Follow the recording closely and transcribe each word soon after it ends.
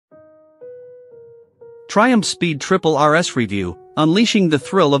Triumph Speed Triple RS Review, unleashing the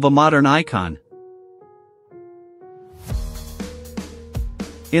thrill of a modern icon.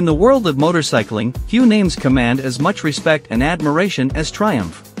 In the world of motorcycling, few names command as much respect and admiration as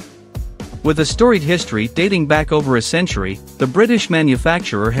Triumph. With a storied history dating back over a century, the British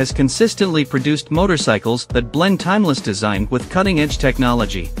manufacturer has consistently produced motorcycles that blend timeless design with cutting-edge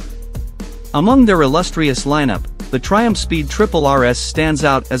technology. Among their illustrious lineup, the Triumph Speed Triple RS stands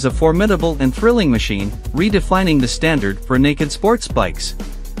out as a formidable and thrilling machine, redefining the standard for naked sports bikes.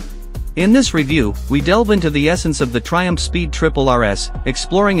 In this review, we delve into the essence of the Triumph Speed Triple RS,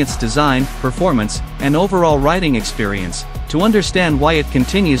 exploring its design, performance, and overall riding experience, to understand why it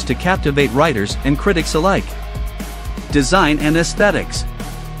continues to captivate riders and critics alike. Design and aesthetics.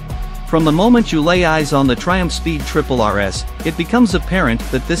 From the moment you lay eyes on the Triumph Speed Triple RS, it becomes apparent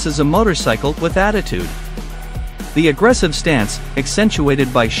that this is a motorcycle with attitude. The aggressive stance,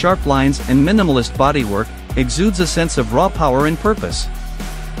 accentuated by sharp lines and minimalist bodywork, exudes a sense of raw power and purpose.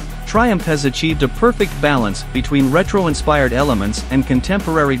 Triumph has achieved a perfect balance between retro-inspired elements and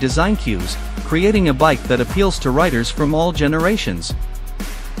contemporary design cues, creating a bike that appeals to riders from all generations.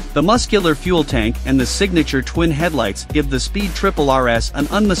 The muscular fuel tank and the signature twin headlights give the Speed Triple RS an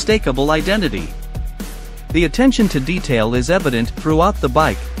unmistakable identity. The attention to detail is evident throughout the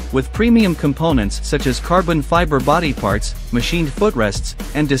bike, with premium components such as carbon fiber body parts, machined footrests,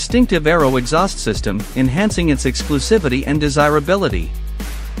 and distinctive aero exhaust system enhancing its exclusivity and desirability.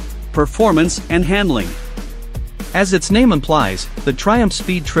 Performance and handling. As its name implies, the Triumph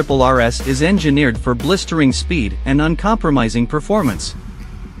Speed Triple RS is engineered for blistering speed and uncompromising performance.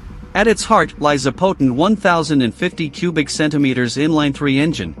 At its heart lies a potent 1,050 cubic centimeters inline-3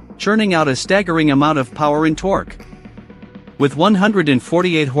 engine, churning out a staggering amount of power and torque. With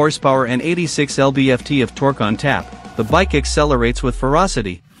 148 horsepower and 86 lb-ft of torque on tap, the bike accelerates with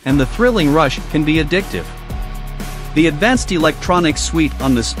ferocity, and the thrilling rush can be addictive. The advanced electronics suite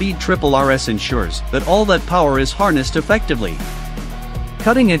on the Speed Triple RS ensures that all that power is harnessed effectively.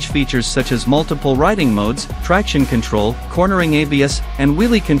 Cutting-edge features such as multiple riding modes, traction control, cornering ABS, and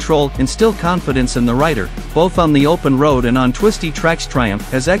wheelie control instill confidence in the rider, both on the open road and on twisty tracks. Triumph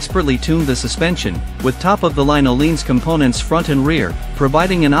has expertly tuned the suspension, with top-of-the-line Öhlins components front and rear,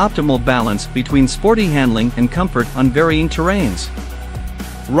 providing an optimal balance between sporty handling and comfort on varying terrains.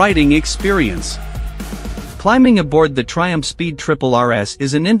 Riding experience. Climbing aboard the Triumph Speed Triple RS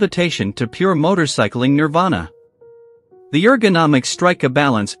is an invitation to pure motorcycling nirvana. The ergonomics strike a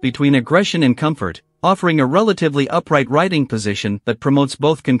balance between aggression and comfort, offering a relatively upright riding position that promotes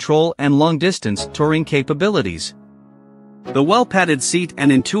both control and long-distance touring capabilities. The well-padded seat and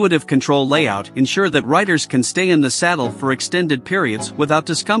intuitive control layout ensure that riders can stay in the saddle for extended periods without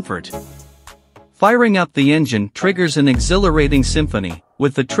discomfort. Firing up the engine triggers an exhilarating symphony,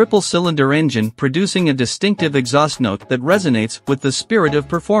 with the triple-cylinder engine producing a distinctive exhaust note that resonates with the spirit of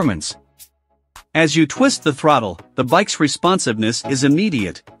performance. As you twist the throttle, the bike's responsiveness is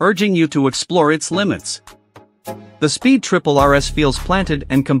immediate, urging you to explore its limits. The Speed Triple RS feels planted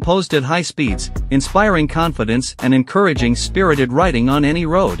and composed at high speeds, inspiring confidence and encouraging spirited riding on any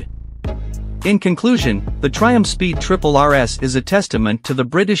road. In conclusion, the Triumph Speed Triple RS is a testament to the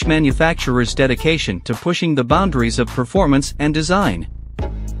British manufacturer's dedication to pushing the boundaries of performance and design.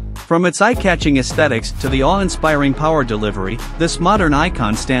 From its eye-catching aesthetics to the awe-inspiring power delivery, this modern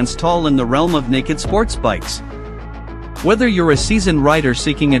icon stands tall in the realm of naked sports bikes. Whether you're a seasoned rider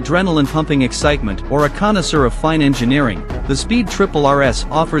seeking adrenaline-pumping excitement or a connoisseur of fine engineering, the Speed Triple RS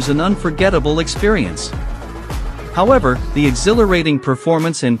offers an unforgettable experience. However, the exhilarating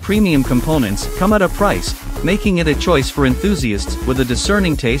performance and premium components come at a price, making it a choice for enthusiasts with a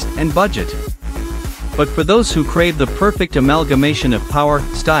discerning taste and budget. But for those who crave the perfect amalgamation of power,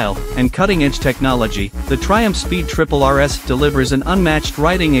 style, and cutting-edge technology, the Triumph Speed Triple RS delivers an unmatched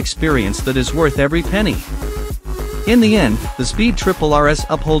riding experience that is worth every penny. In the end, the Speed Triple RS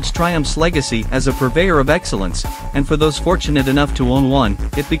upholds Triumph's legacy as a purveyor of excellence, and for those fortunate enough to own one,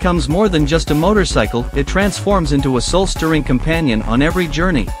 it becomes more than just a motorcycle. It transforms into a soul-stirring companion on every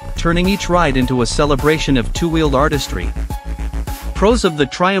journey, turning each ride into a celebration of two-wheeled artistry. Pros of the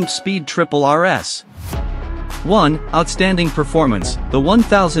Triumph Speed Triple RS. 1. Outstanding performance. The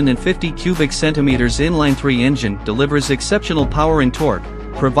 1,050 cubic centimeters inline-3 engine delivers exceptional power and torque,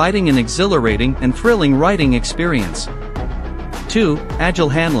 providing an exhilarating and thrilling riding experience. 2. Agile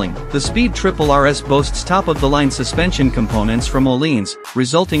handling. The Speed Triple RS boasts top-of-the-line suspension components from Öhlins,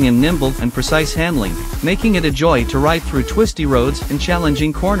 resulting in nimble and precise handling, making it a joy to ride through twisty roads and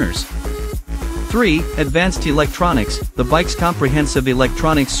challenging corners. 3. Advanced electronics. The bike's comprehensive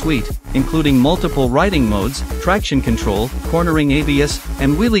electronics suite, including multiple riding modes, traction control, cornering ABS,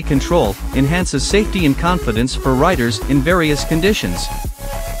 and wheelie control, enhances safety and confidence for riders in various conditions.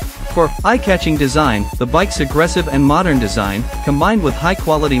 For eye-catching design, the bike's aggressive and modern design, combined with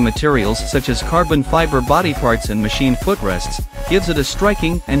high-quality materials such as carbon fiber body parts and machined footrests, gives it a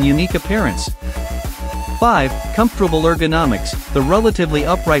striking and unique appearance. 5. Comfortable ergonomics. The relatively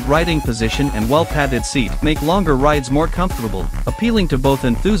upright riding position and well-padded seat make longer rides more comfortable, appealing to both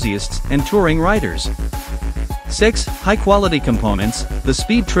enthusiasts and touring riders. 6. High-quality components. The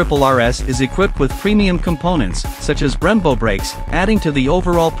Speed Triple RS is equipped with premium components, such as Brembo brakes, adding to the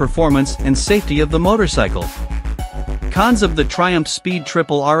overall performance and safety of the motorcycle. Cons of the Triumph Speed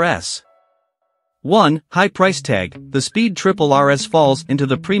Triple RS. 1. High price tag. The Speed Triple RS falls into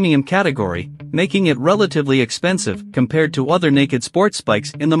the premium category, making it relatively expensive compared to other naked sports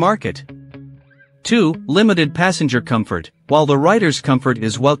bikes in the market. 2. Limited passenger comfort. While the rider's comfort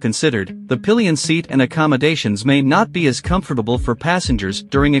is well considered, the pillion seat and accommodations may not be as comfortable for passengers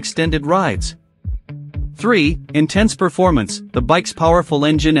during extended rides. 3. Intense performance. The bike's powerful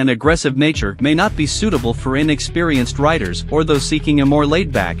engine and aggressive nature may not be suitable for inexperienced riders or those seeking a more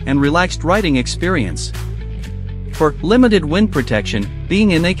laid-back and relaxed riding experience. For limited wind protection,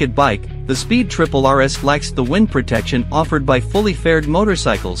 being a naked bike, the Speed Triple RS lacks the wind protection offered by fully faired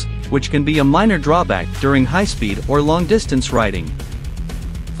motorcycles, which can be a minor drawback during high-speed or long-distance riding.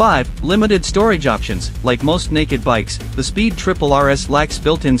 5. Limited storage options. Like most naked bikes, the Speed Triple RS lacks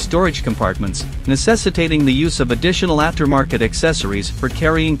built-in storage compartments, necessitating the use of additional aftermarket accessories for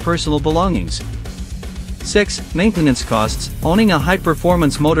carrying personal belongings. 6. Maintenance costs. Owning a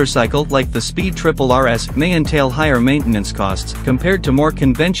high-performance motorcycle like the Speed Triple RS may entail higher maintenance costs compared to more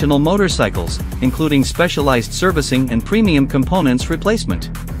conventional motorcycles, including specialized servicing and premium components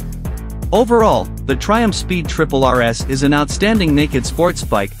replacement. Overall, the Triumph Speed Triple RS is an outstanding naked sports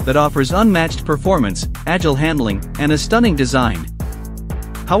bike that offers unmatched performance, agile handling, and a stunning design.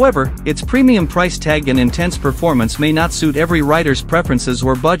 However, its premium price tag and intense performance may not suit every rider's preferences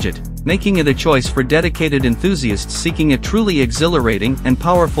or budget, making it a choice for dedicated enthusiasts seeking a truly exhilarating and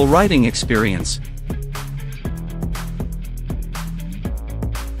powerful riding experience.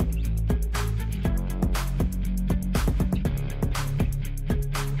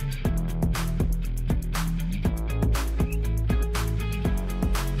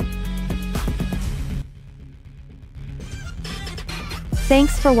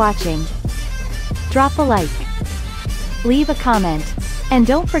 Thanks for watching. Drop a like, leave a comment, and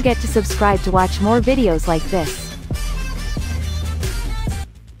don't forget to subscribe to watch more videos like this.